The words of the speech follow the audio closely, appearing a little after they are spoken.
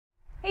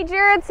Hey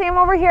Jared, Sam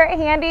over here at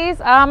Handy's.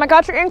 I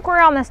got your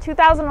inquiry on this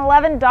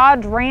 2011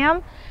 Dodge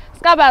Ram.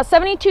 It's got about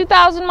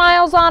 72,000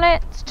 miles on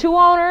it. It's 2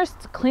 owners.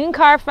 It's a clean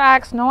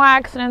Carfax, no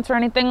accidents or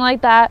anything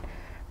like that.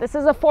 This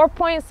is a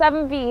 4.7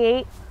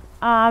 V8.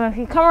 If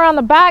you come around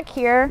the back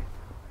here,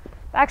 it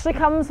actually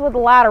comes with a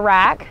ladder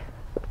rack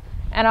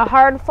and a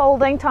hard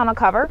folding tonneau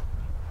cover.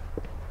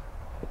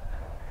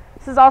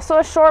 This is also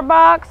a short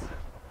box.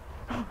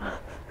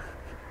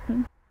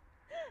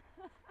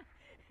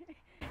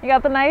 You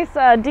got the nice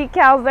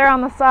decals there on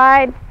the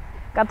side.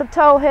 Got the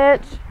tow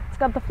hitch. It's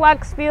got the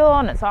flex fuel,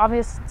 and it's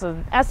obvious it's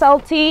an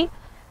SLT.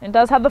 It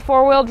does have the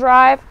 4-wheel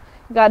drive.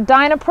 You got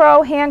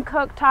Dynapro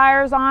Hankook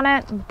tires on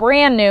it,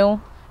 brand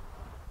new.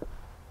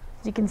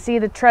 As you can see,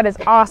 the tread is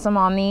awesome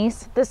on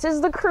these. This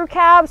is the crew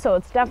cab, so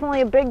it's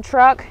definitely a big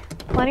truck.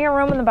 Plenty of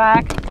room in the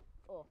back.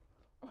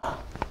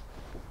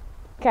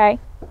 Okay.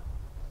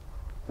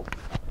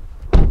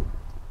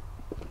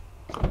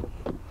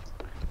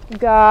 You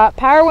got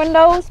power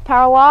windows,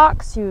 power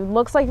locks.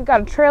 Looks like you've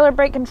got a trailer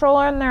brake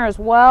controller in there as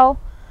well.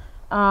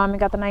 You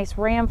got the nice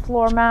Ram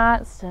floor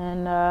mats,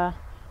 and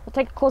we'll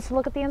take a closer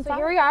look at the inside. So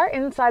here we are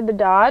inside the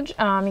Dodge.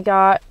 You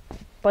got,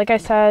 like I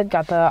said,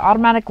 got the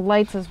automatic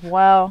lights as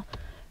well.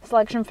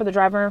 Selection for the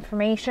driver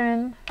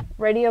information.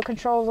 Radio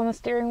controls on the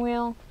steering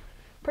wheel.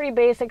 Pretty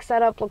basic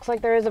setup. Looks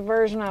like there is a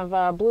version of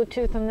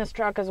Bluetooth in this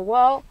truck as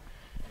well.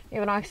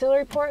 You have an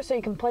auxiliary port so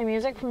you can play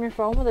music from your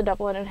phone with a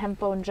double-ended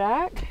headphone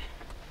jack.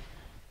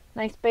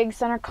 Nice big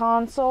center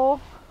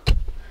console.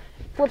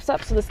 Flips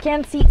up so this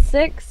can seat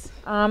 6.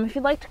 If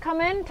you'd like to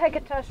come in, take a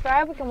test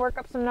drive, we can work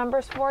up some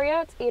numbers for you.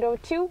 It's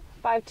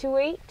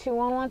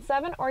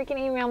 802-528-2117, or you can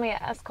email me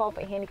at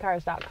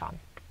sculp@handycars.com.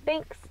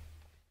 Thanks.